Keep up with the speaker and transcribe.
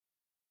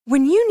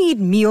When you need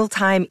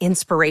mealtime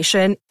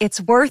inspiration,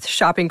 it's worth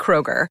shopping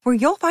Kroger, where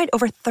you'll find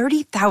over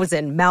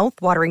 30,000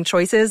 mouth-watering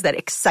choices that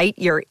excite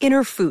your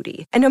inner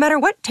foodie. And no matter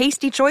what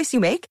tasty choice you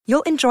make,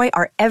 you'll enjoy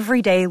our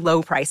everyday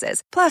low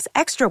prices, plus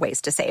extra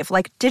ways to save,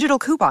 like digital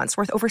coupons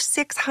worth over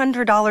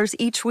 $600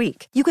 each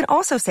week. You can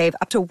also save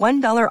up to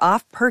 $1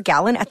 off per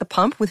gallon at the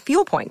pump with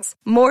fuel points.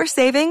 More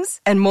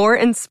savings and more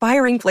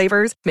inspiring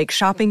flavors make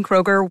shopping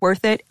Kroger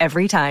worth it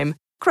every time.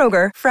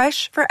 Kroger,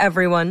 fresh for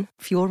everyone.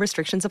 Fuel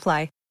restrictions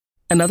apply.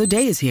 Another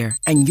day is here,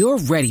 and you're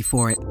ready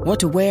for it. What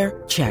to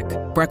wear? Check.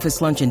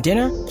 Breakfast, lunch, and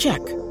dinner? Check.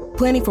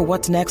 Planning for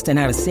what's next and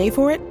how to save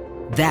for it?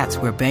 That's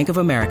where Bank of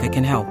America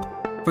can help.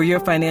 For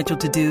your financial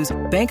to-dos,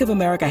 Bank of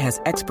America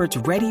has experts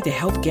ready to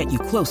help get you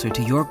closer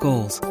to your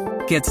goals.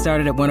 Get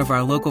started at one of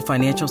our local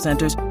financial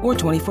centers or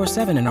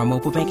 24/7 in our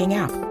mobile banking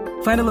app.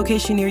 Find a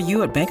location near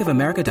you at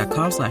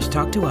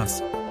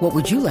bankofamerica.com/talktous. What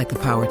would you like the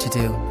power to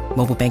do?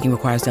 Mobile banking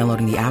requires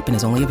downloading the app and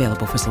is only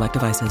available for select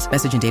devices.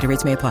 Message and data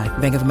rates may apply.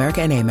 Bank of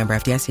America N.A., member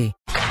FDIC.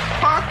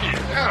 Hockey,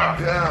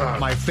 yeah.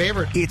 My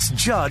favorite. It's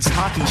Judd's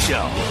Hockey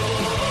Show.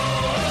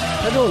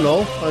 I don't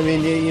know. I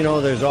mean,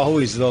 there's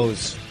always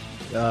those,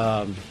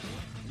 the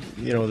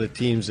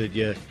teams that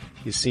you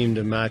seem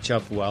to match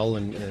up well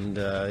and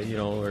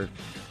are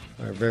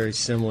very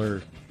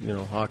similar,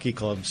 hockey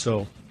clubs.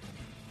 So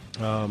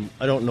I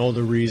don't know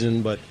the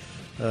reason, but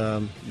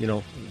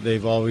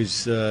they've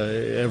always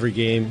every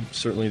game,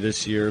 certainly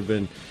this year, have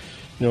been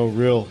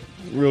real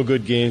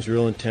good games,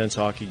 real intense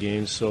hockey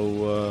games.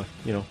 So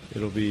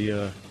it'll be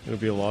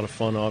a lot of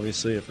fun,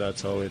 obviously, if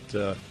that's how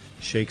it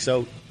shakes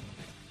out.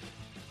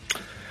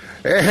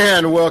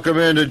 And welcome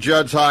into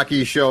Judd's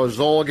Hockey Show.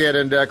 Zolgad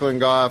and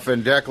Declan Goff.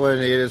 And Declan,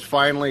 it is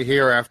finally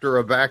here after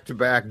a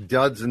back-to-back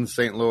duds in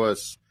St.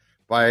 Louis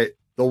by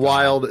the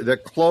Wild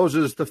that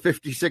closes the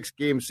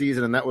 56-game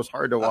season, and that was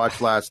hard to watch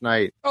last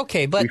night.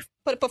 Okay, but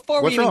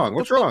before What's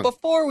wrong?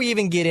 Before we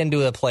even get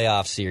into a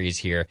playoff series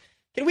here,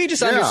 can we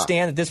just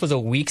understand that this was a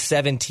Week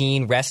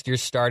 17, rest your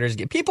starters?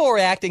 People were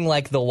acting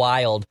like the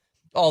Wild,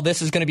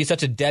 this is going to be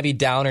such a Debbie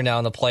Downer now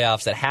in the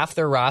playoffs, that half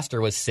their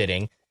roster was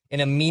sitting in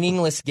a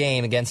meaningless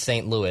game against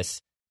St.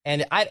 Louis.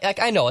 And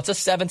I know it's a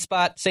 7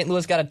 spot. St.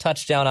 Louis got a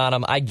touchdown on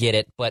them. I get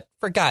it. But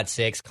for God's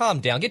sakes, calm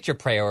down. Get your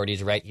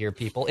priorities right here,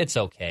 people. It's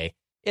okay.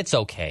 It's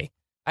okay.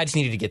 I just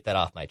needed to get that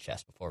off my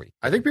chest before we...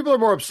 I think people are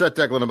more upset,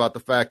 Declan, about the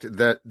fact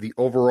that the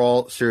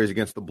overall series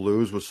against the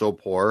Blues was so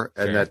poor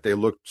and that they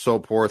looked so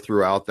poor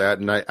throughout that.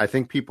 And I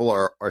think people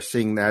are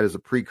seeing that as a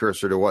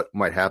precursor to what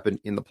might happen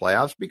in the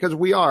playoffs, because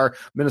we are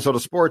Minnesota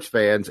sports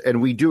fans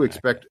and we do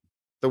expect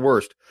the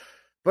worst.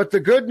 But the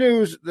good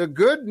news,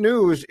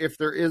 if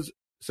there is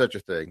such a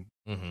thing,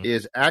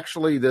 is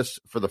actually this,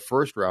 for the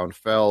first round,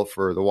 fell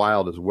for the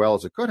Wild as well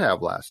as it could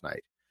have last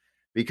night.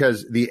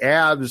 Because the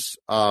Avs,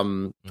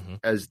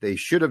 as they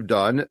should have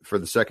done for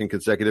the second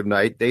consecutive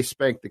night, they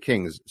spanked the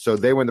Kings. So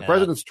they win the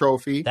President's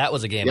Trophy. That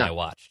was a game I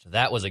watched.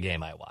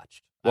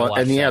 Well,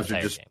 and the Avs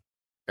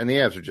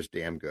are just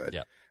damn good.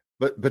 Yeah.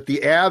 But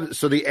the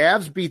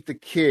Avs beat the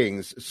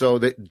Kings, so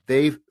that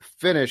they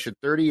finish at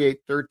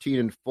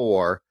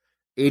 38-13-4,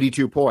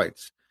 82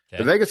 points.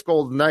 Okay. The Vegas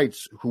Golden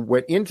Knights, who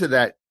went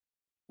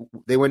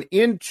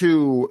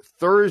into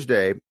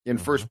Thursday in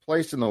first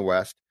place in the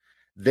West,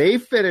 they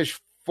finished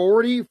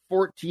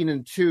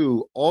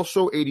 40-14-2,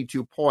 also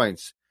 82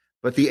 points,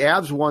 but the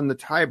Avs won the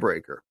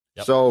tiebreaker.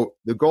 Yep. So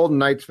the Golden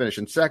Knights finish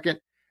in second,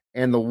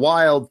 and the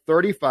Wild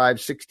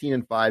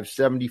 35-16-5,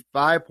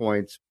 75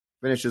 points,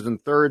 finishes in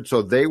third.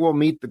 So they will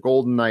meet the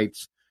Golden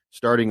Knights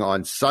starting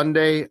on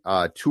Sunday,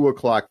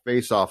 2:00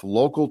 face-off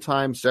local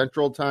time,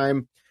 Central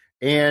Time.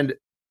 And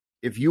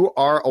if you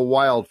are a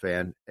Wild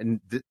fan, and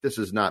this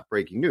is not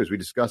breaking news, we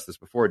discussed this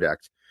before,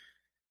 Dex,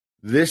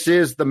 this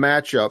is the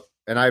matchup.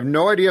 And I have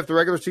no idea if the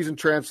regular season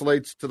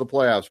translates to the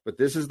playoffs, but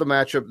this is the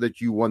matchup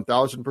that you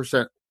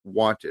 1,000%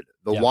 wanted.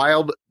 The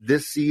Wild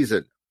this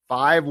season,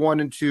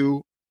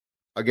 5-1-2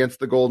 against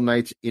the Golden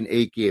Knights in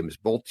 8 games.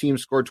 Both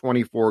teams scored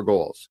 24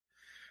 goals.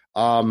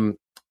 The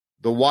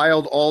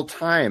Wild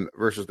all-time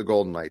versus the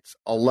Golden Knights,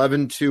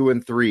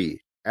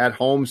 11-2-3. At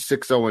home,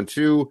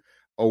 6-0-2.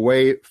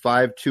 Away,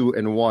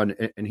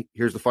 5-2-1. And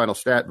here's the final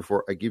stat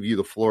before I give you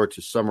the floor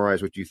to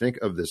summarize what you think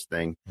of this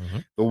thing.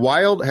 The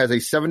Wild has a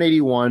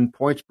 781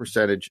 points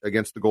percentage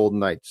against the Golden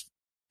Knights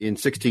in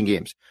 16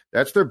 games.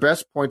 That's their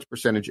best points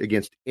percentage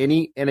against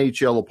any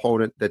NHL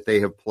opponent that they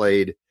have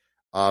played.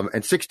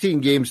 And 16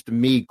 games to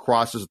me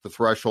crosses the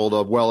threshold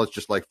of, it's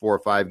just like 4 or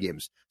 5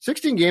 games.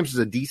 16 games is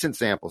a decent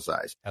sample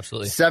size.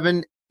 Absolutely.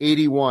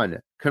 781.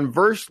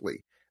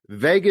 Conversely,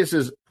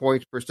 Vegas's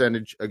points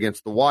percentage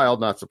against the Wild,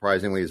 not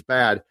surprisingly, is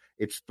bad.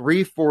 It's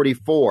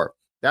 344.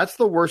 That's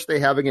the worst they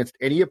have against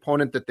any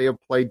opponent that they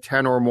have played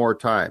 10 or more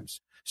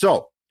times.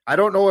 So I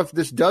don't know if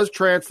this does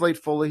translate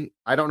fully.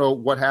 I don't know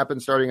what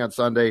happens starting on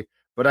Sunday,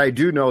 but I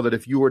do know that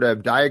if you were to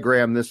have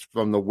diagrammed this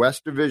from the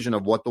West Division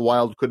of what the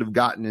Wild could have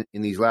gotten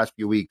in these last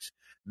few weeks,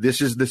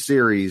 this is the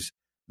series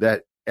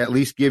that at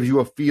least gives you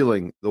a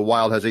feeling the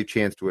Wild has a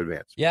chance to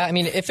advance. Yeah, I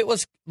mean, if it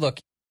was,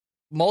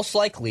 most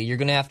likely you're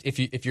going to have to,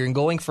 if you're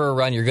going for a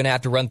run, you're going to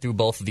have to run through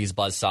both of these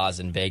buzzsaws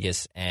in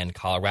Vegas and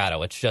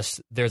Colorado. It's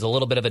just there's a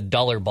little bit of a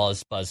duller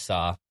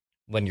buzzsaw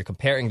when you're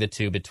comparing the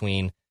two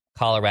between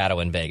Colorado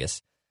and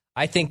Vegas.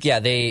 I think,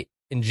 they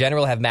in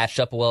general have matched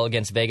up well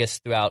against Vegas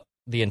throughout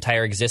the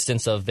entire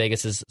existence of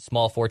Vegas's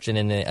small fortune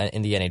in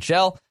the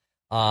NHL.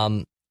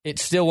 It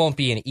still won't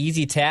be an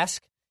easy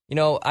task.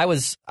 I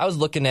was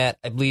looking at,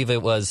 I believe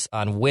it was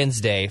on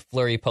Wednesday,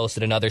 Fleury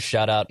posted another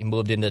shutout. He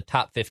moved into the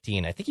top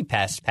 15. I think he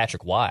passed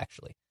Patrick Waugh,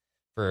 actually,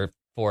 for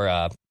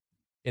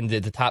into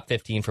the top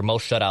 15 for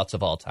most shutouts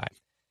of all time.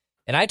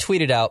 And I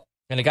tweeted out,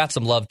 and it got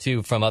some love,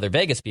 too, from other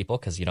Vegas people,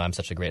 because, I'm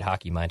such a great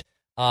hockey mind,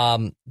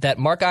 that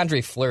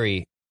Marc-Andre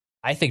Fleury,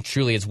 I think,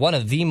 truly is one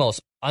of the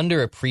most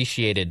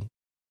underappreciated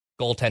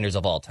goaltenders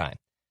of all time.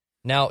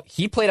 Now,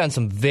 he played on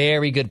some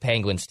very good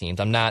Penguins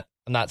teams. I'm not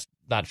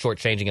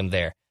shortchanging him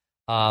there.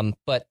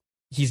 But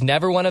he's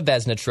never won a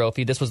Vezina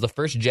trophy. This was the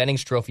first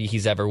Jennings trophy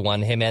he's ever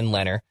won, him and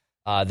Leonard,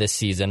 this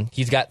season.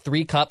 He's got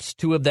 3 cups,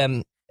 2 of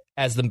them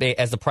as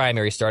the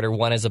primary starter,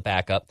 1 as a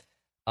backup.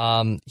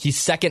 He's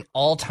second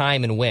all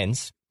time in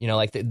wins.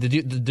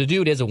 The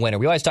dude is a winner.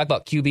 We always talk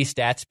about QB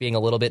stats being a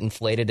little bit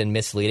inflated and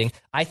misleading.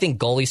 I think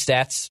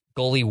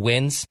goalie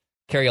wins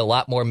carry a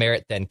lot more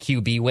merit than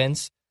QB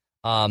wins.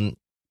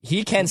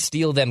 He can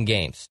steal them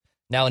games.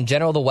 Now, in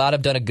general, the Wild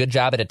have done a good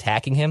job at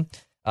attacking him.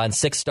 On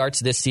 6 starts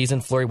this season,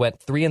 Fleury went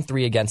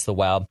 3-3 against the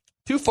Wild,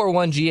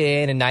 2.41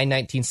 GAA and a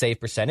 .919 save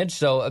percentage,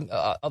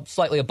 so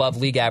slightly above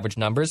league average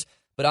numbers.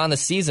 But on the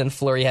season,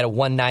 Fleury had a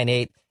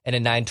 .198 and a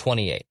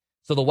 .928.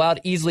 So the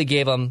Wild easily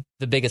gave him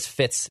the biggest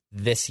fits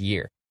this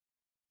year.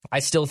 I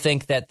still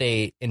think that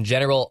they, in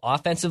general,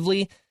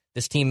 offensively,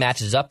 this team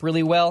matches up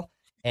really well.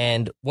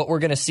 And what we're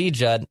going to see,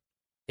 Judd,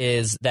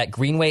 is that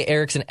Greenway,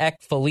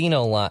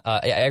 Eriksson-Ek-Foligno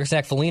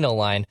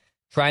line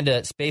trying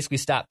to basically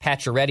stop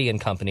Pacioretty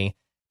and company.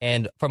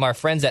 And from our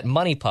friends at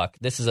Money Puck,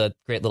 this is a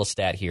great little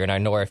stat here, and I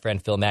know our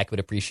friend Phil Mack would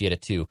appreciate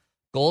it too.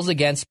 Goals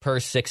against per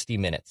 60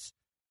 minutes.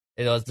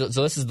 So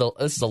this is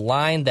the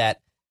line that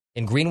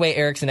in Greenway,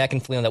 Eriksson-Ek,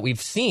 and Foligno that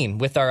we've seen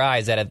with our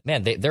eyes that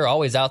they're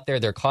always out there.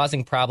 They're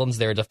causing problems.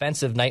 They're a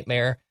defensive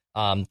nightmare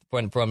from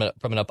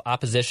an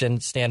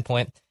opposition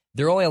standpoint.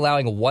 They're only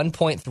allowing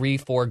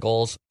 1.34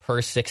 goals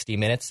per 60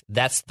 minutes.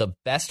 That's the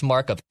best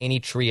mark of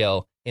any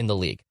trio in the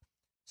league.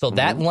 So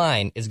that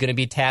line is going to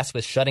be tasked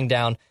with shutting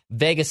down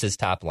Vegas's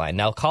top line.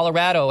 Now,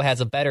 Colorado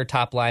has a better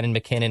top line in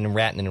McKinnon and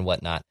Rantanen and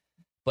whatnot,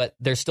 but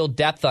there's still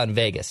depth on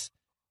Vegas.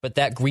 But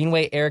that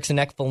Greenway,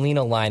 Eriksson-Ek,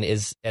 Foligno line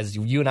is, as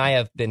you and I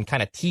have been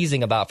kind of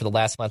teasing about for the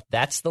last month,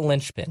 that's the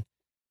linchpin.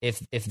 If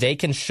they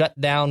can shut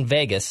down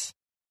Vegas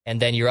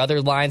and then your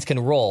other lines can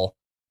roll,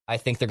 I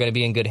think they're going to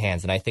be in good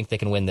hands, and I think they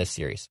can win this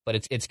series.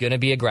 But it's going to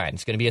be a grind.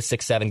 It's going to be a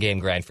 6-7 game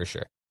grind for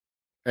sure.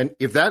 And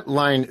if that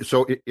line,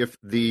 so if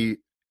the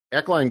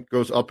Ek line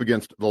goes up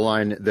against the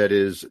line that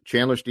is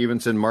Chandler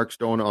Stevenson, Mark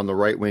Stone on the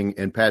right wing,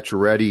 and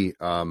Pacioretty,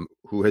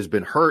 who has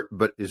been hurt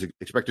but is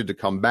expected to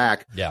come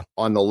back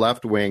on the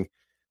left wing,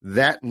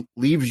 that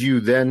leaves you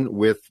then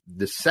with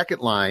the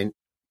second line,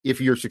 if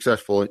you're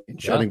successful in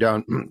shutting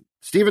down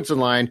Stevenson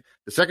line.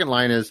 The second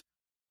line is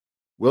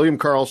William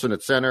Karlsson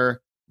at center,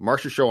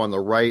 Marcia Show on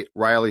the right,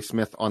 Riley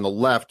Smith on the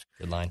left.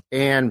 Good line.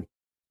 And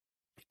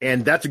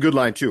that's a good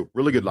line too,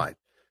 really good line.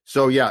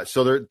 So,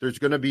 there's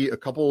going to be a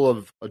couple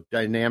of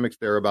dynamics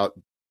there about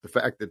the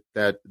fact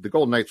that the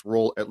Golden Knights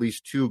roll at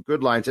least 2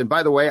 good lines. And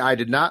by the way, I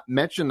did not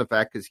mention the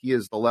fact, because he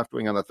is the left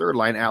wing on the third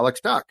line,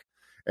 Alex Tuch.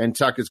 And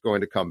Tuch is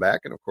going to come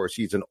back. And, of course,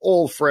 he's an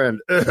old friend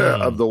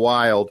of the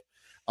Wild.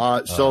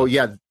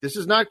 This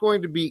is not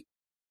going to be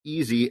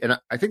easy. And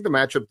I think the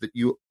matchup that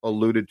you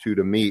alluded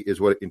to me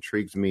is what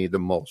intrigues me the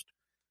most.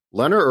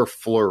 Leonard or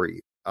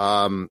Fleury?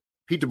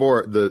 Pete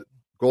DeBoer, the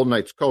Golden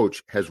Knights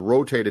coach, has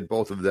rotated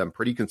both of them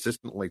pretty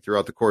consistently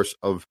throughout the course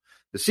of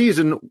the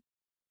season,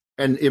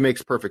 and it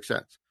makes perfect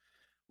sense.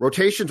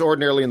 Rotations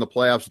ordinarily in the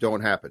playoffs don't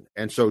happen,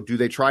 and so do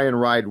they try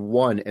and ride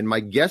one? And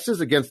my guess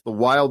is against the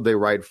Wild, they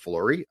ride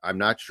Fleury. I'm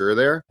not sure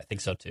there. I think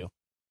so too.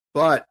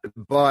 But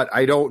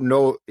I don't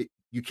know.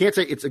 You can't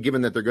say it's a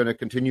given that they're going to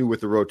continue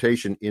with the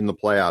rotation in the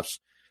playoffs.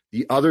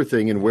 The other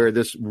thing, and where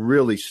this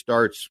really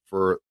starts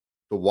for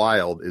the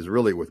Wild, is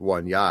really with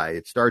one guy.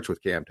 It starts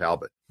with Cam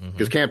Talbot,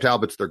 because Cam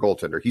Talbot's their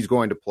goaltender. He's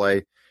going to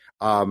play.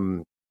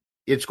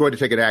 It's going to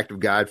take an act of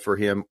God for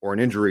him or an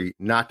injury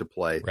not to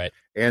play. Right.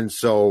 And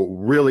so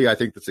really, I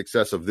think the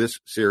success of this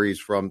series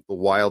from the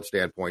Wild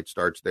standpoint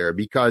starts there,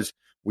 because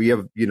we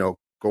have,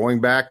 going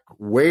back,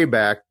 way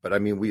back, but I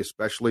mean, we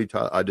especially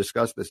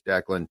discussed this,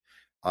 Declan,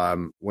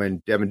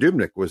 when Devan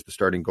Dubnyk was the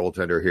starting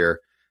goaltender here.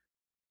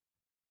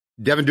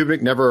 Devan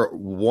Dubnyk never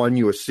won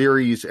you a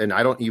series, and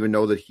I don't even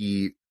know that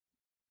he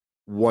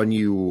won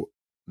you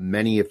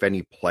many, if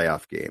any,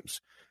 playoff games.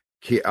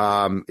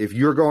 If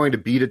you're going to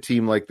beat a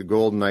team like the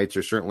Golden Knights,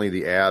 or certainly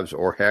the Avs,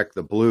 or heck,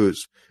 the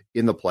Blues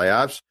in the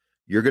playoffs,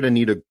 you're going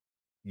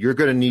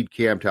to need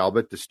Cam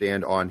Talbot to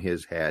stand on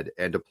his head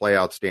and to play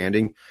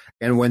outstanding.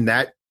 And when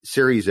that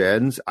series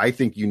ends, I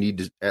think you need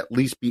to at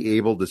least be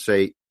able to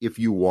say, if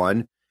you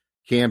won,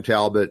 Cam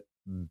Talbot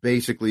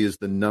basically is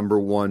the number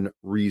one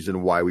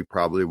reason why we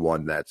probably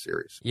won that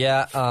series.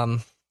 Yeah,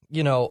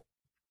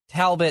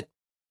 Talbot,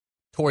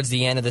 towards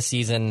the end of the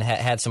season,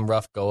 had some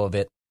rough go of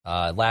it.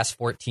 Last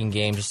 14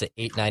 games, just an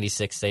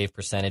 .896 save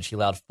percentage. He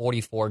allowed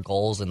 44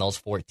 goals in those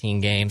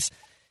 14 games.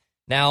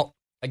 Now,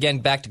 again,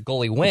 back to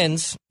goalie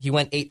wins, he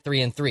went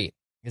 8-3-3.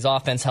 His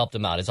offense helped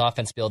him out. His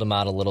offense bailed him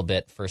out a little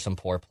bit for some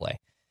poor play.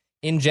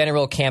 In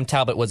general, Cam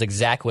Talbot was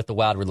exactly what the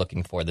Wild were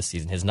looking for this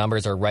season. His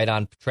numbers are right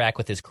on track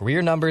with his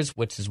career numbers,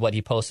 which is what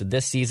he posted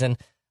this season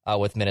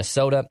with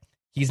Minnesota.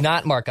 He's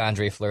not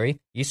Marc-Andre Fleury.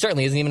 He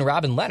certainly isn't even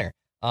Robin Lehner.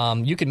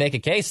 You could make a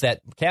case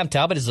that Cam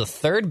Talbot is the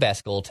third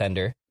best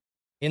goaltender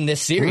in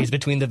this series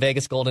between the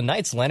Vegas Golden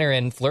Knights. Lehner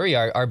and Fleury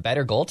are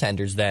better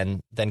goaltenders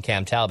than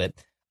Cam Talbot.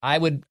 I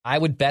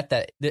would bet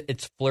that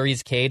it's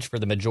Fleury's cage for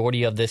the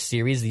majority of this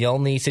series. The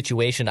only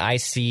situation I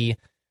see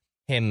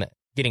him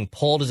getting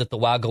pulled is if the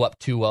Wild go up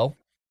 2-0.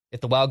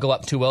 If the Wild go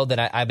up 2-0, then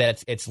I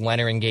bet it's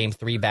Lehner in Game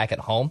 3 back at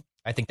home.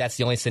 I think that's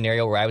the only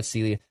scenario where I would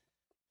see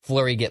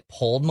Fleury get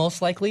pulled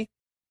most likely.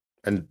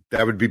 And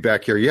that would be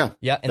back here, yeah.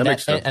 Yeah, and that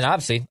makes sense. And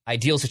obviously,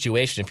 ideal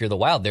situation if you're the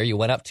Wild there. You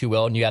went up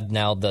 2-0, and you have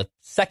now the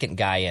second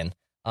guy in.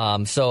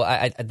 So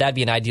that'd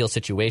be an ideal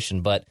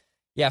situation. But,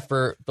 yeah,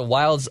 for the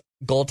Wild's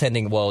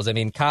goaltending woes, I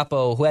mean,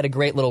 Capo, who had a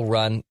great little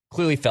run,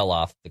 clearly fell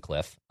off the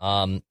cliff.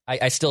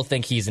 I still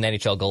think he's an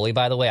NHL goalie,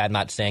 by the way. I'm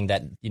not saying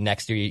that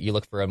next year you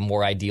look for a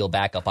more ideal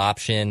backup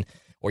option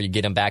or you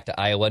get him back to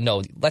Iowa.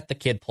 No, let the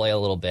kid play a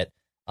little bit.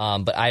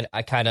 But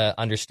I kind of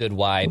understood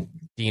why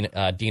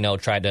Dino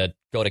tried to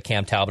go to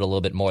Cam Talbot a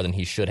little bit more than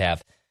he should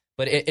have.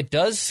 But it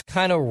does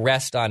kind of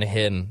rest on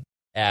him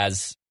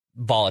as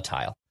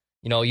volatile.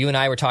 You know, you and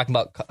I were talking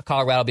about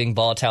Colorado being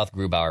volatile with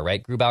Grubauer,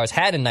 right? Grubauer's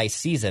had a nice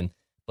season,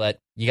 but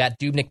you got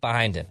Dubnyk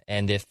behind him.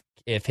 And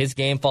if his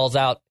game falls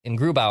out in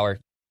Grubauer,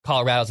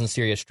 Colorado's in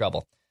serious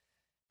trouble.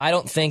 I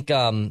don't think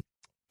Cam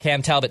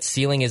Talbot's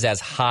ceiling is as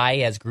high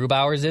as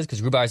Grubauer's is,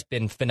 because Grubauer's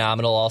been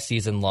phenomenal all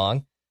season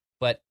long.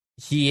 But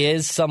he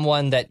is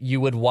someone that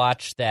you would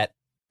watch that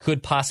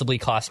could possibly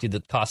cost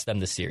them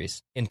the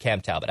series in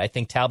Cam Talbot. I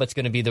think Talbot's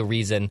going to be the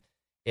reason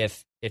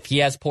if he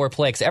has poor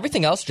play, because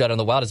everything else, Judd, on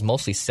the Wild is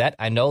mostly set.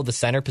 I know the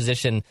center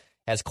position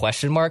has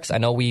question marks. I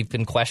know we've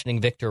been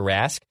questioning Victor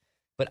Rask,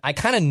 but I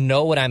kind of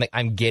know what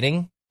I'm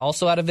getting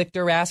also out of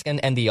Victor Rask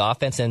and the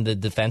offense and the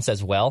defense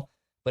as well.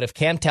 But if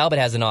Cam Talbot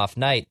has an off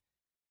night,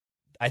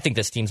 I think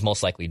this team's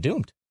most likely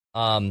doomed.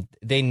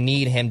 They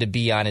need him to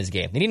be on his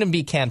game. They need him to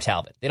be Cam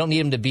Talbot. They don't need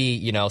him to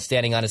be,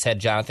 standing on his head,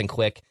 Jonathan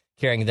Quick,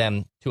 carrying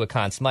them to a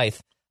Conn Smythe.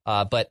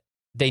 But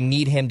they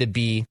need him to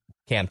be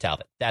Cam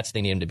Talbot. That's what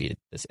they need him to be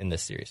in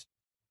this series.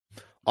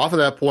 Off of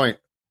that point,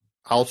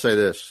 I'll say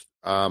this.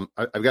 I've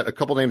got a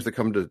couple names that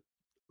come to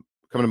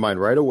mind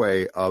right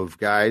away of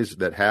guys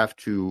that have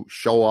to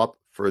show up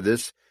for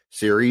this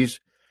series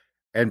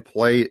and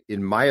play,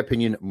 in my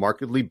opinion,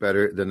 markedly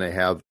better than they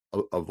have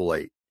of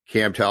late.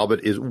 Cam Talbot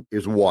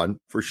is one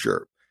for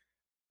sure.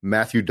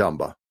 Matthew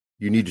Dumba,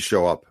 you need to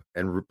show up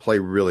and play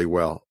really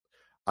well.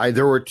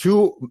 There were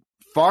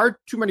far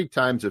too many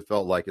times it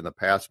felt like in the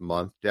past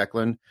month,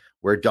 Declan,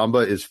 where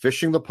Dumba is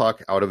fishing the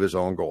puck out of his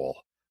own goal.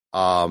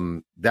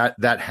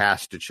 That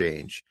has to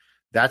change.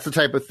 That's the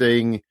type of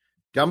thing.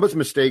 Dumba's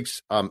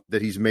mistakes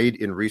that he's made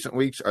in recent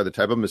weeks are the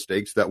type of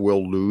mistakes that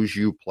will lose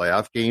you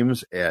playoff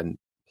games and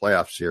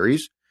playoff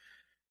series.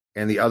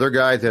 And the other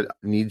guy that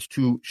needs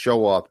to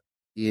show up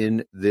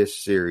in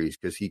this series,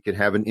 because he can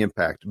have an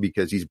impact,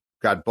 because he's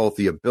got both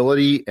the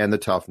ability and the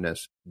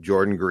toughness,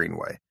 Jordan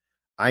Greenway.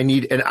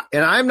 And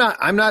I'm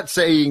not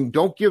saying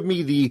don't give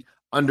me the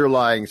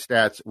underlying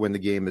stats when the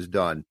game is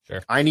done.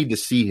 Sure. I need to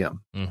see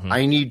him. Mm-hmm.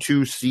 I need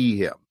to see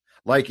him.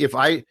 Like here's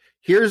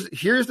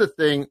the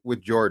thing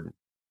with Jordan.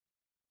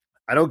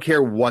 I don't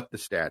care what the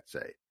stats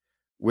say.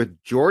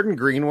 With Jordan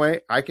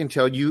Greenway, I can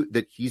tell you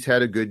that he's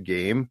had a good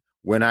game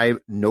when I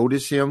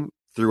notice him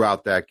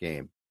throughout that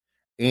game.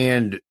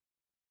 And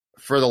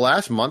for the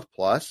last month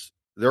plus,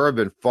 there have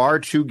been far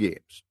too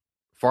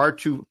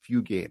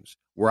few games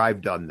where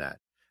I've done that.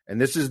 And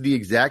this is the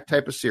exact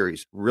type of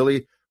series.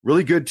 Really,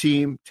 really good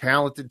team,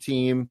 talented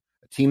team,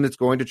 a team that's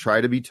going to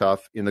try to be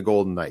tough in the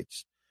Golden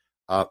Knights,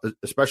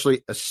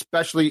 especially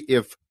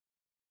if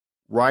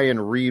Ryan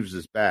Reeves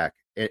is back.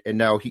 And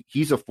now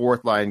he's a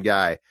fourth-line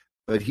guy,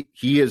 but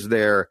he is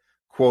their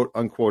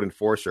quote-unquote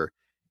enforcer.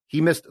 He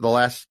missed the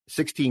last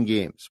 16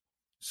 games.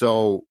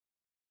 So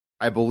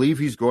I believe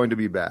he's going to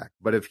be back.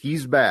 But if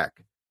he's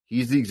back,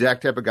 he's the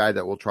exact type of guy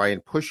that will try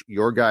and push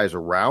your guys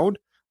around,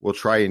 will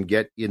try and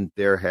get in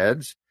their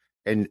heads.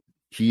 And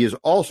he is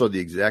also the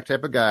exact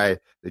type of guy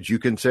that you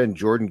can send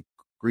Jordan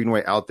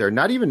Greenway out there,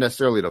 not even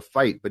necessarily to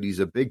fight, but he's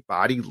a big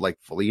body like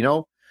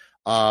Foligno.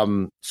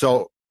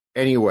 So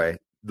anyway,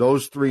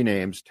 those three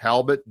names,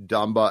 Talbot,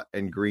 Dumba,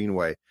 and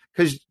Greenway.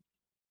 Because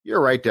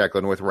you're right,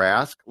 Declan, with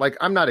Rask. Like,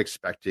 I'm not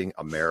expecting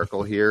a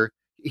miracle here.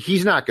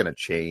 He's not going to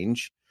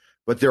change.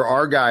 But there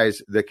are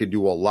guys that can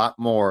do a lot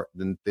more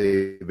than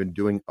they've been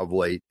doing of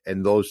late,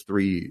 and those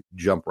three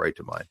jump right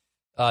to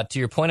mind. To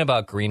your point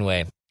about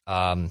Greenway,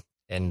 and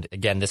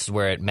again, this is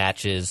where it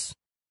matches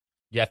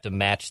you have to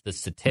match the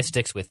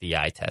statistics with the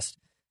eye test.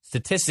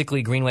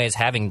 Statistically, Greenway is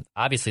having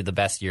obviously the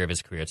best year of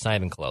his career. It's not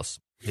even close.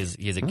 He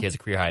has a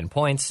career high in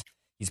points.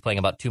 He's playing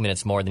about 2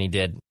 minutes more than he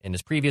did in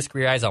his previous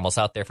career. He's almost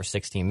out there for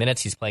 16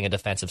 minutes. He's playing a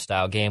defensive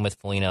style game with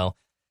Foligno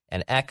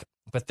and Ek,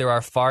 but there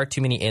are far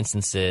too many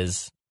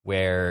instances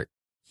where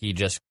he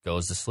just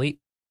goes to sleep,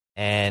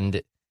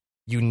 and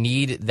you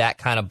need that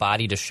kind of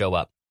body to show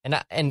up. And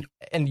I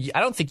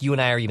don't think you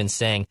and I are even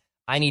saying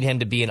I need him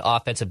to be an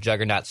offensive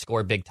juggernaut,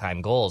 score big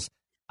time goals.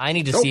 I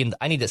need to see him.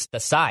 I need the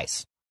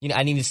size.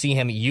 I need to see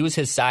him use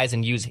his size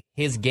and use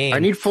his game. I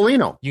need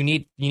Foligno. You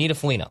need a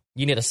Foligno.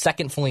 You need a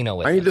second Foligno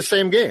with I need the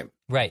same game.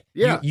 Right.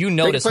 Yeah. You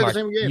notice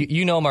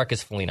you know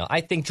Marcus Foligno. I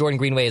think Jordan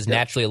Greenway is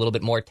naturally a little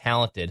bit more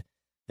talented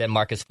than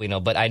Marcus Foligno,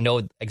 but I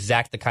know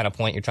exact the kind of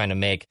point you're trying to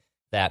make,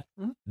 that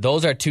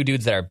those are two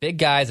dudes that are big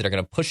guys that are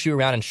going to push you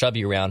around and shove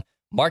you around.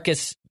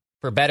 Marcus,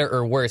 for better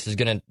or worse, you're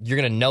going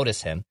to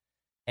notice him.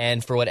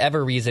 And for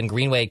whatever reason,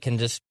 Greenway can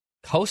just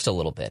coast a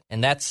little bit.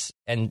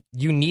 And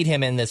you need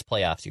him in this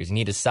playoff series. You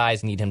need his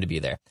size, you need him to be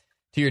there.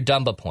 To your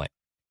Dumba point.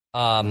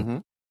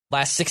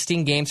 Last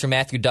 16 games for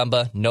Matthew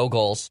Dumba, no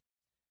goals.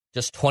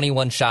 Just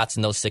 21 shots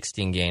in those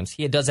 16 games.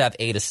 He does have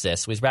 8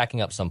 assists, so he's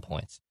racking up some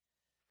points.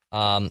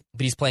 But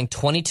he's playing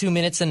 22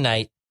 minutes a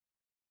night,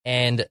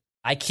 and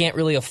I can't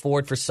really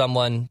afford for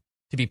someone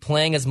to be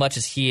playing as much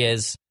as he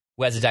is,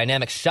 who has a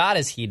dynamic shot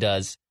as he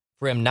does,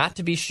 for him not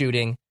to be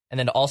shooting and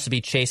then to also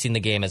be chasing the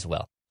game as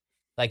well.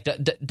 Like,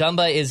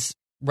 Dumba is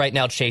right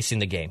now chasing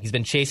the game. He's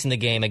been chasing the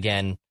game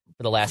again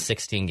for the last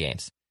 16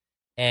 games.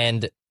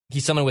 And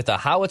he's someone with a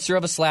howitzer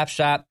of a slap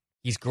shot.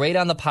 He's great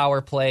on the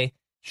power play.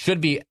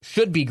 Should be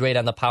great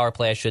on the power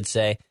play, I should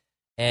say.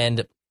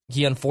 And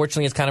he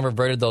unfortunately has kind of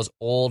reverted those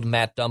old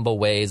Matt Dumba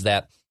ways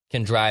that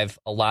can drive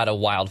a lot of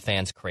Wild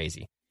fans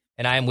crazy.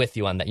 And I am with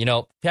you on that.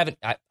 Kevin,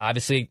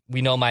 obviously,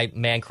 we know my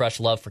man crush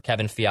love for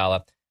Kevin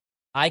Fiala.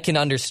 I can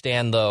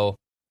understand, though,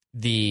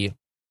 the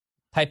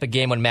type of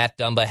game when Matt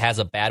Dumba has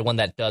a bad one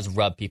that does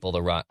rub people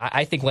the wrong.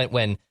 I think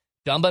when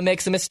Dumba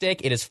makes a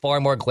mistake, it is far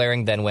more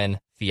glaring than when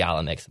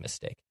Fiala makes a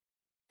mistake.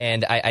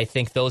 And I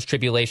think those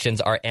tribulations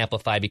are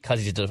amplified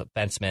because he's a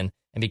defenseman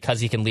and because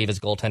he can leave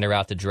his goaltender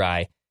out to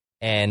dry.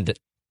 And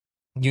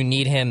you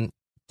need him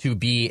to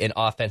be an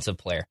offensive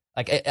player.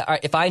 Like,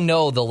 if I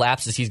know the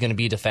lapses he's going to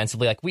be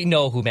defensively, like, we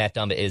know who Matt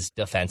Dumba is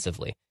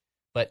defensively,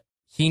 but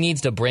he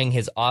needs to bring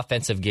his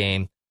offensive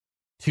game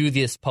to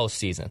this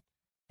postseason.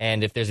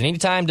 And if there's any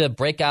time to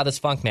break out of this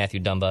funk, Matthew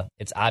Dumba,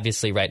 it's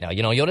obviously right now.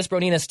 Jonas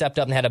Brodin has stepped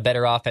up and had a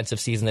better offensive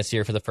season this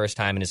year for the first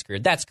time in his career.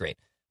 That's great.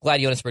 Glad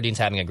Jonas Brodin's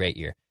having a great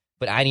year.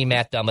 But I need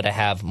Matt Dumba to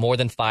have more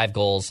than 5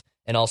 goals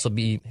and also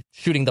be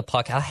shooting the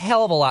puck a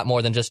hell of a lot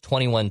more than just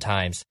 21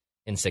 times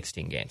in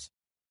 16 games.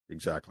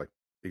 Exactly.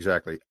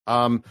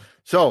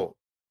 So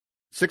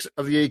 6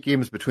 of the 8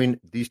 games between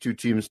these two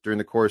teams during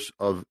the course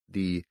of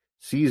the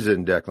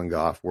season, Declan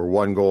Goff, were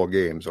 1-goal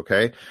games,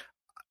 okay?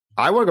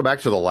 I want to go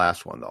back to the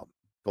last one, though.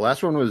 The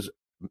last one was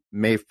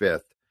May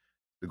 5th.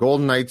 The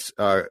Golden Knights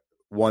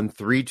won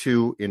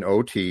 3-2 in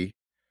OT,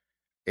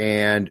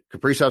 and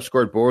Kaprizov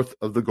scored both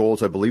of the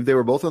goals. I believe they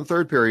were both in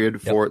third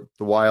period for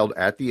the Wild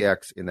at the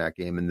X in that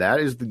game, and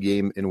that is the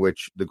game in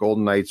which the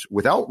Golden Knights,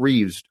 without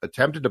Reeves,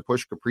 attempted to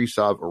push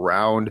Kaprizov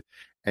around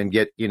and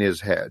get in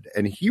his head.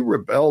 And he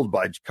rebelled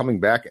by coming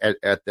back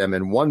at them,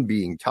 and 1,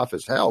 being tough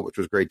as hell, which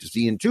was great to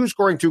see, and 2,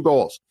 scoring 2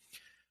 goals.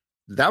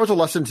 That was a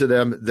lesson to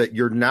them that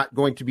you're not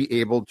going to be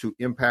able to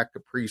impact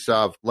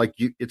Kaprizov. Like,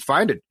 it's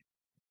fine to,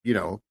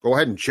 go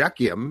ahead and check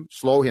him,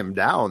 slow him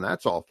down.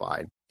 That's all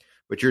fine.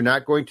 But you're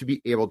not going to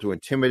be able to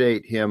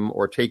intimidate him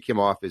or take him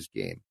off his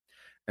game.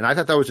 And I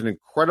thought that was an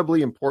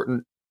incredibly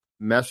important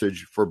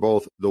message for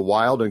both the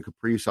Wild and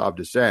Kaprizov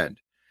to send.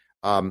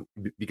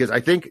 Because I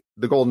think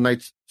the Golden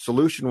Knights'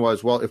 solution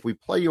was, well, if we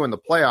play you in the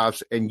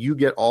playoffs and you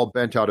get all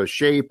bent out of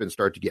shape and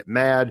start to get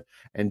mad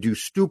and do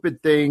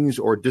stupid things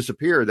or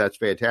disappear, that's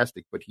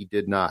fantastic. But he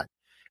did not.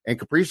 And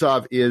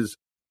Kaprizov is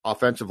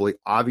offensively,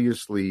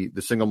 obviously,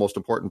 the single most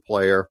important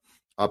player,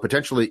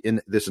 potentially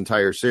in this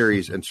entire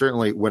series. And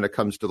certainly when it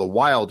comes to the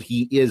Wild,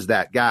 he is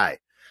that guy.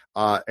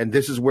 And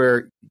this is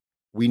where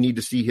we need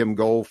to see him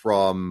go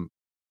from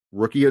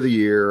rookie of the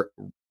year,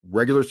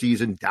 regular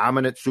season,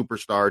 dominant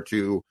superstar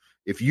to,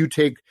 if you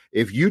take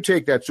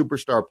that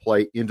superstar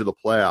play into the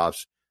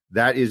playoffs,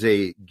 that is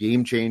a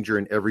game changer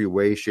in every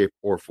way, shape,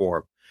 or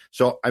form.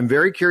 So I'm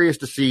very curious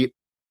to see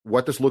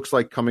what this looks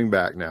like coming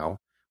back now,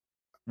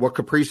 what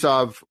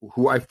Kaprizov,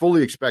 who I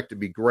fully expect to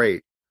be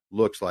great,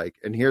 looks like.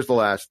 And here's the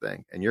last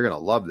thing, and you're going to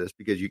love this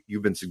because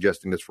you've been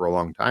suggesting this for a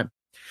long time.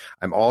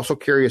 I'm also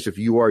curious if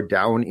you are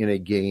down in a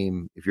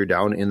game, if you're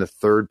down in the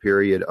third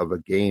period of a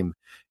game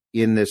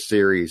in this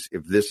series,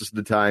 if this is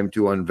the time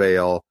to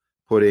unveil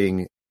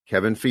putting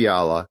Kevin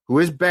Fiala, who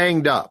is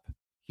banged up.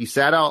 He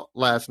sat out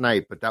last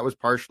night, but that was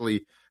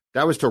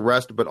to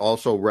rest, but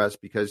also rest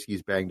because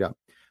he's banged up.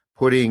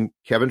 Putting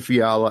Kevin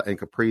Fiala and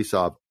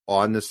Kaprizov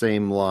on the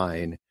same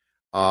line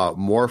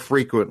more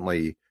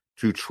frequently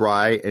to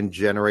try and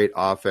generate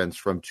offense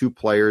from 2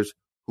 players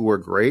who are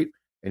great.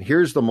 And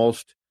here's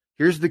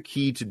the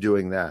key to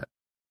doing that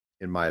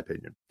in my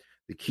opinion.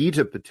 The key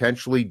to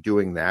potentially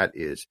doing that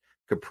is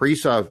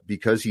Kaprizov,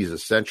 because he's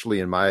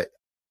essentially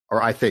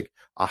I think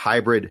a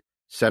hybrid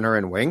center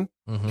and wing,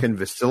 can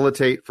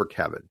facilitate for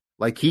Kevin.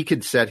 Like, he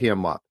could set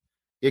him up.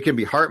 It can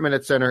be Hartman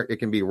at center. It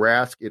can be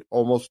Rask. It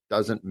almost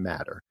doesn't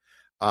matter.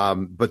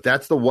 But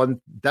that's the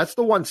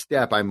one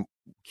step I'm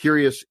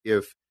curious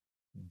if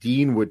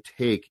Dean would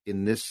take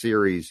in this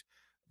series,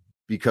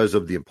 because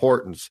of the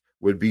importance,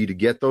 would be to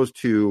get those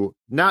two,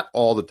 not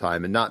all the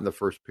time and not in the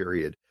first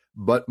period,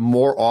 but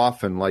more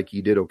often, like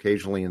he did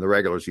occasionally in the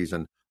regular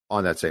season,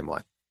 on that same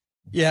line.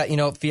 Yeah,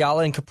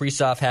 Fiala and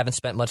Kaprizov haven't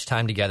spent much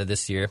time together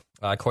this year.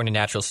 According to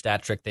Natural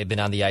Stat Trick, they've been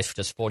on the ice for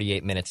just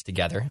 48 minutes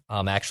together.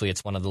 Actually,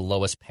 it's one of the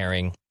lowest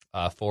pairing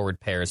forward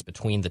pairs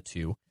between the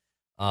two.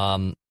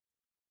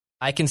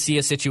 I can see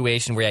a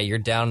situation where you're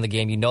down in the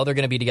game. They're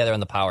going to be together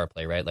on the power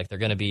play, right? Like, they're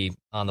going to be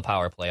on the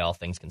power play, all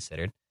things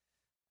considered.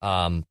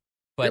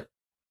 But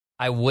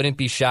I wouldn't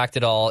be shocked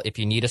at all if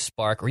you need a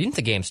spark, or even if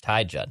the game's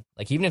tied, Judd.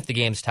 Like, even if the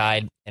game's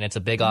tied and it's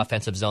a big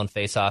offensive zone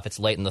face-off, it's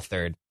late in the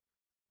third,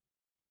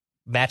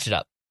 match it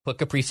up. Put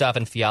Kaprizov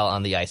and Fiala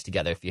on the ice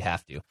together if you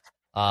have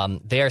to.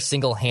 They are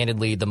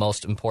single-handedly the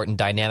most important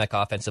dynamic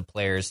offensive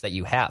players that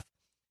you have.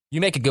 You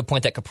make a good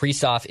point that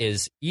Kaprizov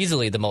is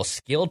easily the most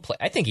skilled player.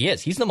 I think he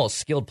is. He's the most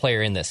skilled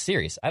player in this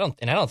series. I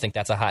don't think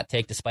that's a hot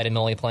take, despite him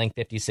only playing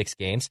 56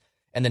 games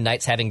and the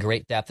Knights having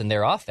great depth in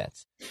their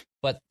offense.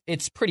 But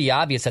it's pretty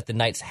obvious that the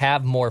Knights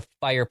have more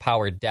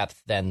firepower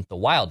depth than the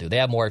Wild do. They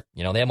have more,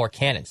 they have more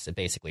cannons,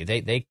 basically.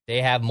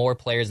 They have more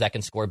players that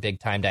can score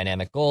big-time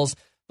dynamic goals.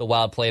 The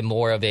Wild play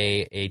more of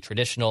a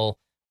traditional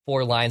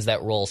four lines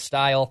that roll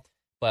style.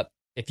 But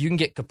if you can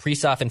get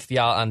Kaprizov and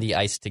Fiala on the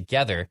ice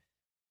together,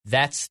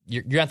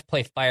 you're going to have to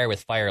play fire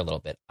with fire a little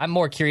bit. I'm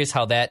more curious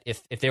how that,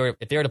 if they were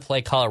to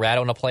play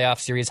Colorado in a playoff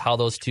series, how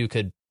those two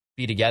could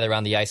be together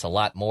on the ice a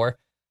lot more.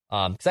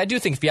 Because I do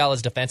think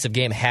Fiala's defensive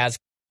game has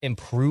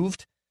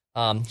improved.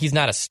 He's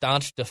not a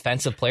staunch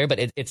defensive player, but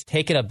it's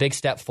taken a big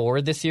step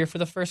forward this year for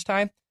the first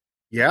time.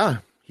 Yeah.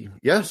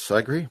 Yes, I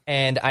agree.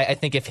 And I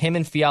think if him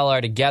and Fiala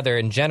are together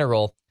in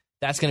general,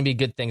 that's going to be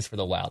good things for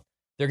the Wild.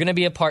 They're going to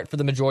be apart for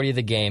the majority of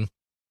the game,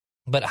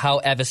 but how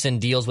Evason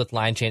deals with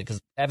line change,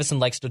 because Evason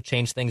likes to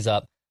change things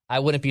up, I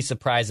wouldn't be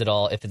surprised at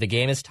all if the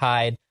game is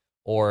tied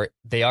or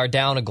they are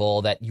down a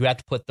goal that you have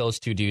to put those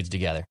two dudes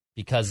together,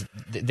 because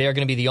they're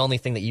going to be the only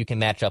thing that you can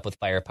match up with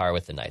firepower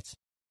with the Knights.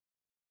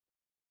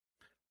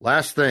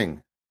 Last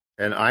thing,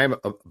 and I'm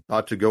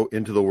about to go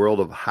into the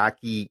world of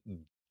hockey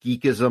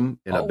geekism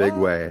in a big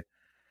way.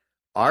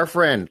 Our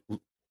friend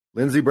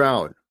Lindsey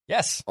Brown,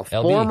 yes, a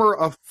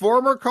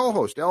former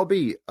co-host,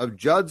 LB, of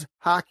Judd's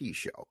Hockey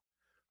Show,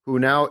 who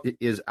now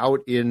is out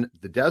in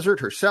the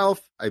desert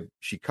herself.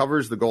 She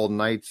covers the Golden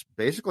Knights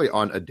basically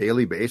on a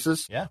daily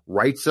basis,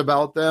 writes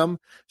about them.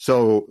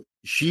 So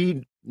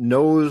she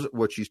knows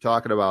what she's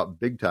talking about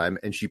big time,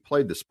 and she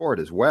played the sport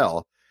as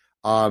well.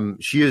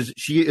 She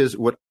is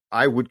what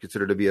I would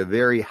consider to be a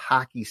very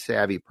hockey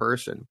savvy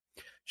person.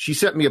 She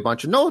sent me a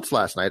bunch of notes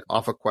last night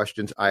off of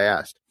questions I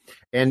asked.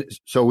 And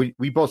so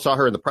we both saw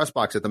her in the press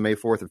box at the May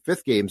 4th and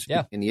 5th games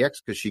in the X,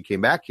 because she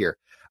came back here.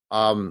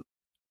 And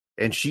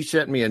she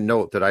sent me a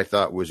note that I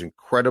thought was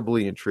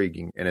incredibly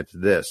intriguing, and it's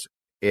this.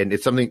 And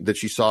it's something that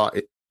she saw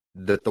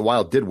that the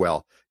Wild did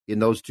well in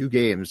those two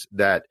games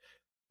that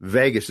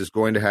Vegas is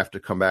going to have to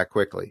come back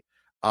quickly.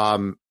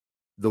 The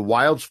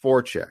Wild's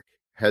forecheck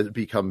has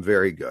become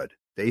very good.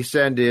 They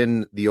send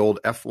in the old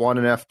F1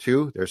 and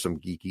F2. There's some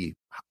geeky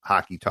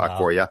hockey talk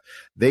for you.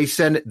 They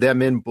send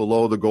them in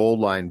below the goal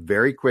line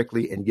very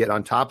quickly and get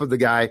on top of the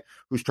guy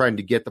who's trying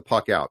to get the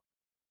puck out.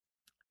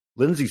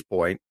 Lindsay's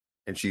point,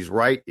 and she's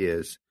right,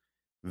 is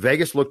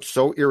Vegas looked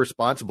so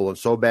irresponsible and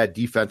so bad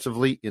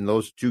defensively in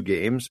those two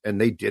games, and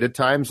they did at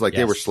times,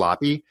 they were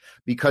sloppy,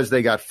 because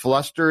they got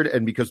flustered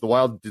and because the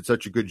Wild did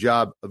such a good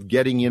job of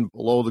getting in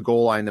below the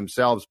goal line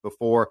themselves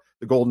before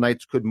the Golden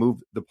Knights could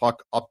move the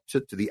puck up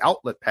to the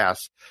outlet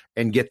pass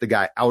and get the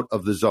guy out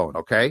of the zone,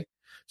 okay?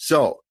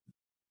 So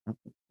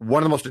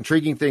one of the most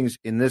intriguing things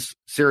in this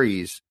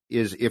series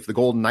is if the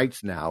Golden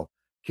Knights now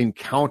can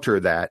counter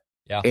that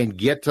and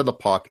get to the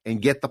puck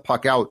and get the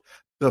puck out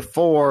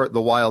before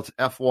the Wild's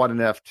F1 and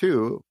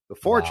F2, the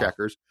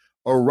forecheckers,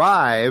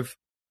 arrive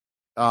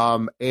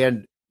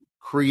and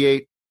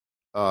create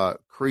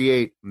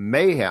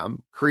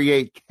mayhem,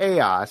 create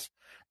chaos,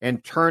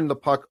 and turn the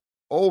puck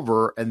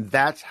over, and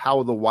that's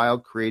how the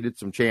Wild created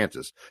some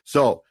chances.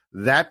 So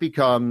that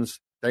becomes,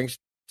 thanks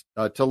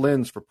to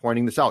Linz for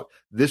pointing this out,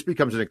 this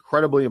becomes an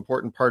incredibly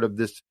important part of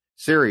this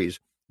series,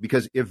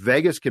 because if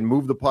Vegas can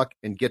move the puck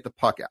and get the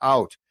puck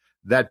out,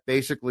 that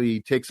basically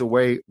takes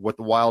away what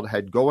the Wild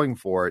had going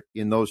for it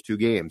in those two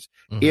games.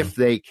 Mm-hmm. If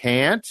they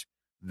can't,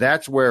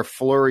 that's where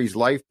Fleury's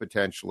life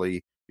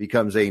potentially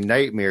becomes a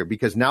nightmare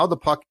because now the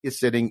puck is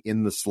sitting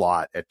in the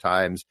slot at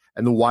times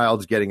and the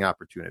Wild's getting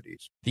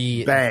opportunities.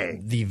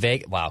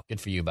 Wow, good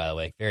for you, by the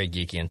way. Very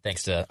geeky, and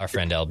thanks to our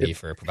friend LB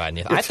for providing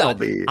it. I thought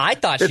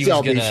she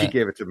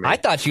gave it to me. I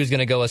thought she was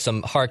gonna go with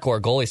some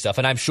hardcore goalie stuff,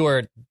 and I'm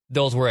sure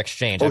those were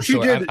exchanged. I'm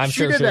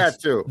sure that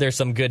too. There's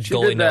some good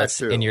goalie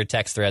notes in your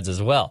text threads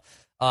as well.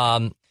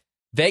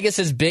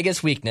 Vegas's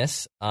biggest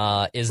weakness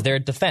is their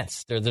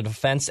defense. They're the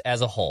defense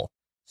as a whole.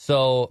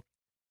 So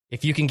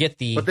if you can get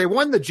but they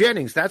won the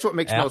Jennings. That's what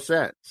makes no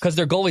sense. Because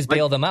their goalies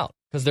bail them out.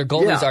 Because their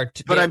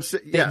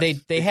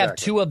goalies they have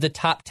 2 of the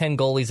top 10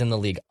 goalies in the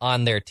league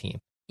on their team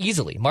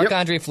easily.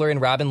 Marc-Andre Fleury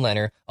and Robin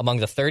Lehner, among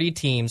the 30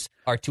 teams,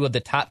 are 2 of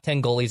the top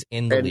 10 goalies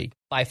in the league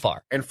by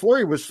far. And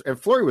Fleury was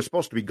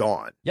supposed to be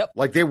gone. Yep,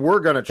 like they were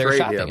going to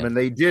trade him, and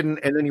they didn't.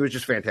 And then he was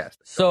just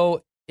fantastic.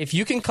 So if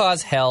you can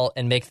cause hell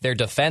and make their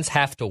defense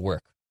have to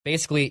work.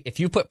 Basically, if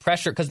you put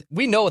pressure, because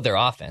we know their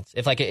offense.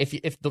 If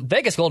the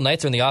Vegas Golden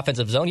Knights are in the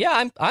offensive zone,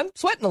 I'm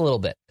sweating a little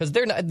bit because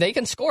they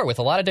can score with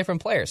a lot of different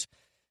players.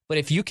 But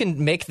if you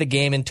can make the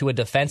game into a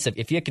defensive,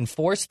 if you can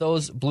force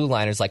those blue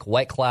liners like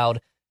White Cloud,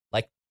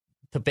 like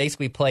to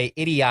basically play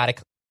idiotic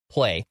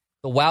play,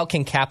 the Wild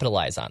can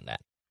capitalize on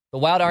that. The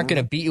Wild aren't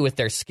going to beat you with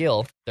their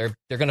skill. They're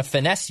going to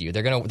finesse you.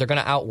 They're going to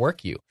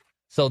outwork you.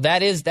 So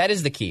that is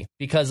the key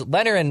because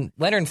Lehner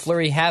and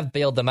Fleury have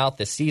bailed them out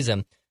this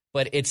season.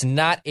 But it's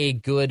not a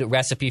good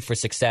recipe for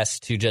success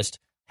to just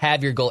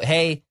have your goal.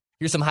 Hey,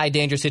 here's some high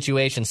danger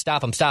situations.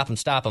 Stop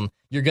them.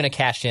 You're going to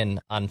cash in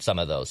on some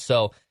of those.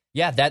 So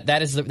yeah,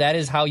 that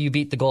is how you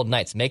beat the Golden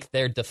Knights. Make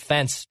their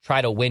defense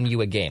try to win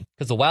you a game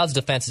because the Wild's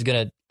defense is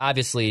going to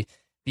obviously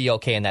be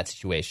okay in that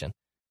situation.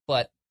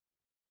 But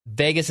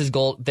the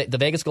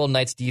Vegas Golden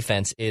Knights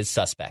defense is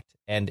suspect,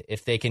 and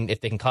if they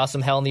can cause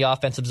some hell in the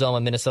offensive zone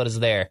when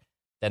Minnesota's there,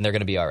 then they're going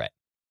to be all right.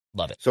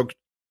 Love it.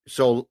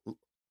 So.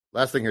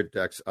 Last thing here,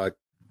 Dex.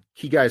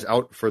 Key guys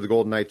out for the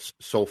Golden Knights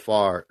so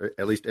far,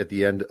 at least at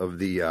the end of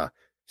the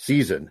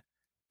season.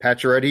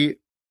 Pacioretty,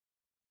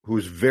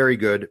 who's very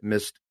good,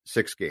 missed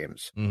 6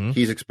 games. Mm-hmm.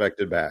 He's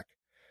expected back.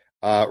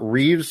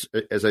 Reeves,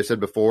 as I said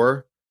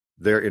before,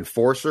 their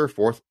enforcer,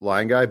 4th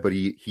line guy, but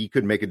he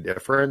could make a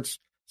difference.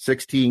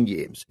 16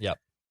 games. Yep.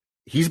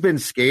 He's been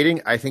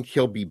skating. I think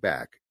he'll be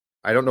back.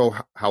 I don't know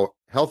how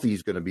healthy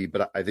he's going to be,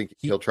 but I think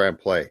he'll try and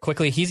play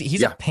quickly.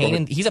 He's a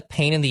pain. He's a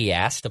pain in the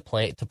ass to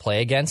play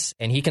against,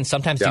 and he can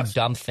sometimes do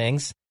dumb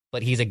things.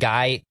 But he's a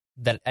guy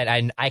that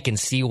I can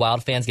see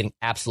Wild fans getting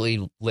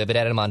absolutely livid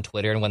at him on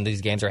Twitter and when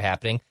these games are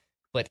happening.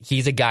 But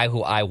he's a guy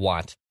who I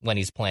want when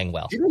he's playing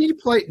well. Didn't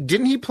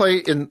he play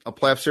in a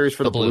playoff series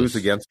for the Blues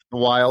against the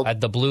Wild?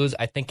 The Blues,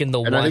 I think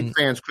I think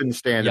fans couldn't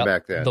stand it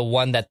back then. The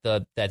one that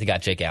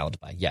got Jake Allen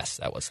by. Yes,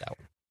 that was that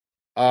one.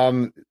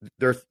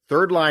 Their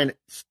 3rd line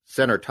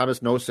center, Thomas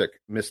Nosek,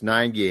 missed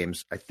 9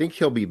 games. I think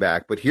he'll be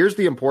back, but here's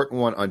the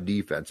important one on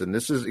defense, and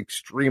this is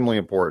extremely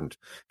important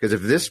because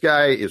if this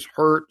guy is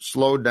hurt,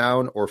 slowed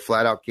down, or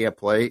flat out can't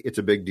play, it's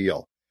a big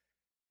deal.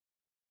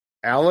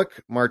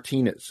 Alec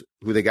Martinez,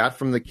 who they got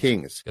from the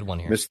Kings, good one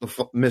here,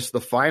 missed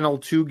the final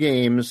 2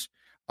 games.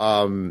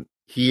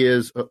 He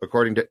is,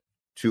 according to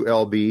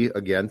LB,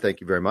 again,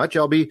 thank you very much,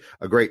 LB,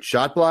 a great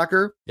shot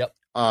blocker. Yep.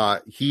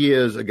 He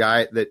is a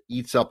guy that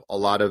eats up a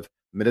lot of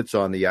minutes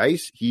on the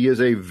ice. He is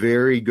a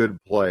very good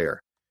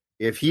player.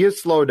 If he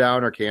is slowed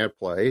down or can't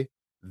play,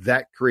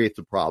 that creates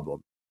a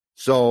problem.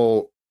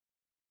 So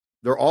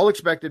they're all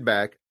expected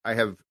back. I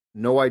have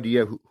no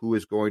idea who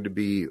is going to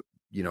be,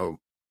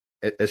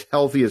 as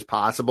healthy as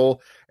possible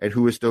and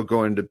who is still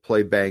going to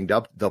play banged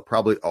up. They'll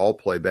probably all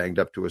play banged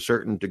up to a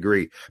certain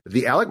degree. But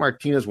the Alec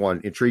Martinez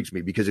one intrigues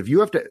me because if you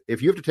have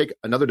to take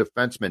another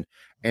defenseman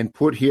and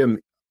put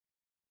him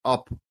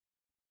up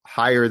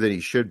higher than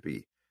he should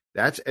be,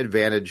 that's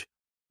advantage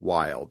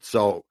Wild.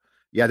 So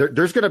yeah,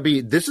 this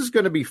is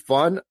going to be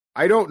fun.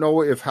 I don't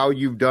know if how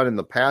you've done in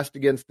the past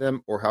against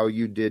them or how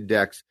you did,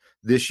 Dex,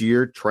 this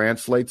year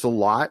translates a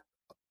lot,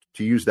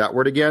 to use that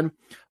word again,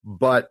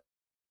 but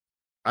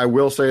I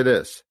will say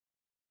this.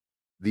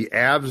 The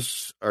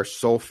Avs are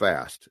so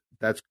fast.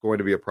 That's going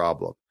to be a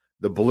problem.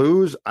 The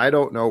Blues, I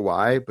don't know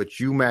why, but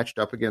you matched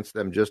up against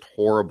them just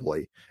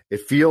horribly.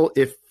 It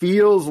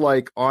feels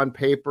like on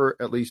paper,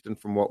 at least and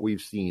from what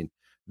we've seen,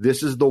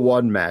 this is the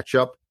one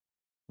matchup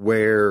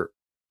where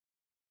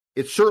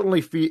it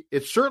certainly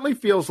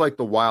feels like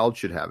the Wild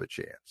should have a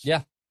chance.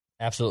 Yeah,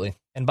 absolutely.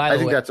 And by the way, I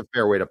think that's a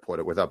fair way to put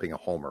it without being a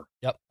homer.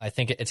 Yep, I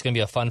think it's going to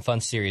be a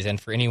fun series.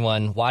 And for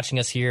anyone watching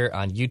us here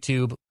on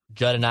YouTube,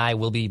 Judd and I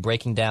will be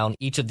breaking down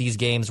each of these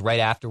games right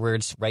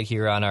afterwards, right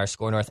here on our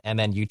Score North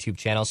MN YouTube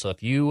channel. So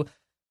if you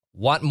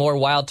want more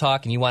Wild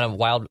talk and you want a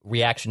Wild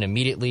reaction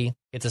immediately,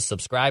 hit the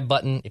subscribe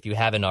button if you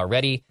haven't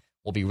already.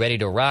 We'll be ready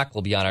to rock.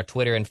 We'll be on our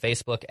Twitter and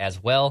Facebook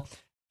as well.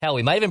 Hell,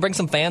 we might even bring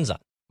some fans on.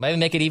 Might even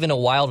make it even a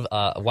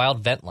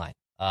wild vent line,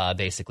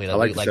 basically,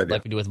 like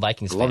we do with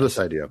Vikings fans. I love this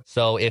idea.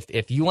 So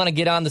if you want to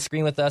get on the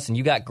screen with us and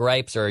you got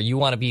gripes or you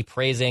want to be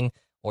praising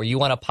or you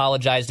want to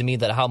apologize to me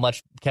that how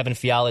much Kevin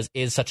Fiala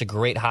is such a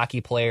great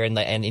hockey player and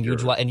you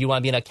want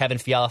to be in a Kevin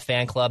Fiala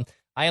fan club,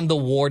 I am the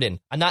warden.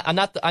 I'm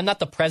not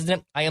the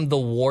president. I am the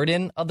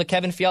warden of the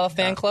Kevin Fiala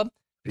fan club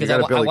because I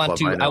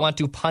want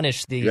to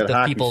punish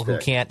the people who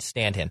can't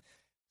stand him.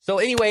 So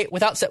anyway,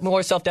 without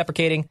more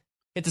self-deprecating,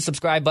 hit the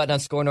subscribe button on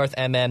Score North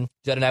MN.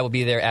 Judd and I will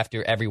be there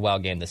after every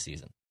Wild game this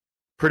season.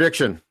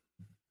 Prediction.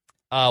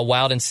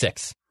 Wild in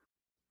 6.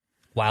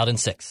 Wild in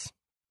 6.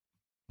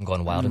 I'm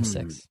going Wild in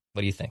 6.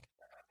 What do you think?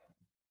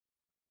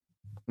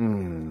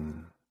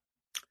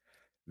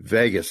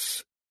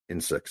 Vegas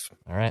in 6.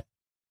 All right.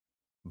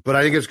 But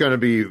I think it's going to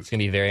be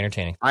very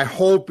entertaining. I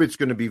hope it's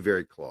going to be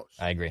very close.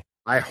 I agree.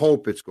 I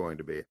hope it's going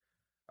to be.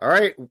 All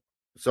right.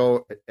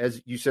 So,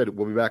 as you said,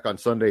 we'll be back on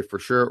Sunday for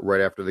sure,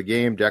 right after the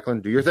game.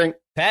 Declan, do your thing.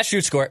 Pass,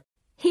 shoot, score.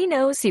 He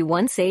knows you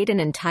once ate an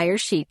entire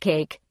sheet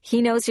cake.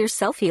 He knows your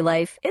selfie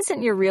life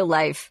isn't your real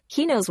life.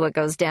 He knows what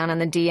goes down on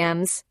the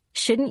DMs.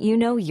 Shouldn't you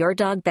know your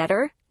dog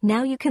better?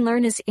 Now you can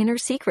learn his inner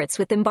secrets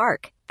with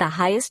Embark, the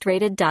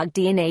highest-rated dog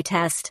DNA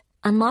test.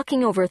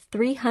 Unlocking over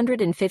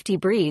 350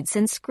 breeds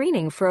and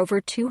screening for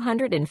over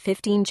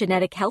 215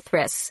 genetic health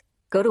risks.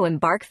 Go to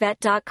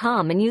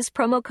EmbarkVet.com and use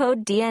promo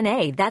code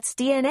DNA, that's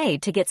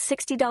DNA, to get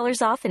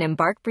 $60 off an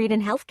Embark Breed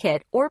and Health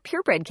Kit or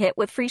Purebred Kit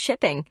with free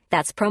shipping.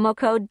 That's promo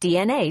code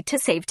DNA to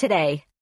save today.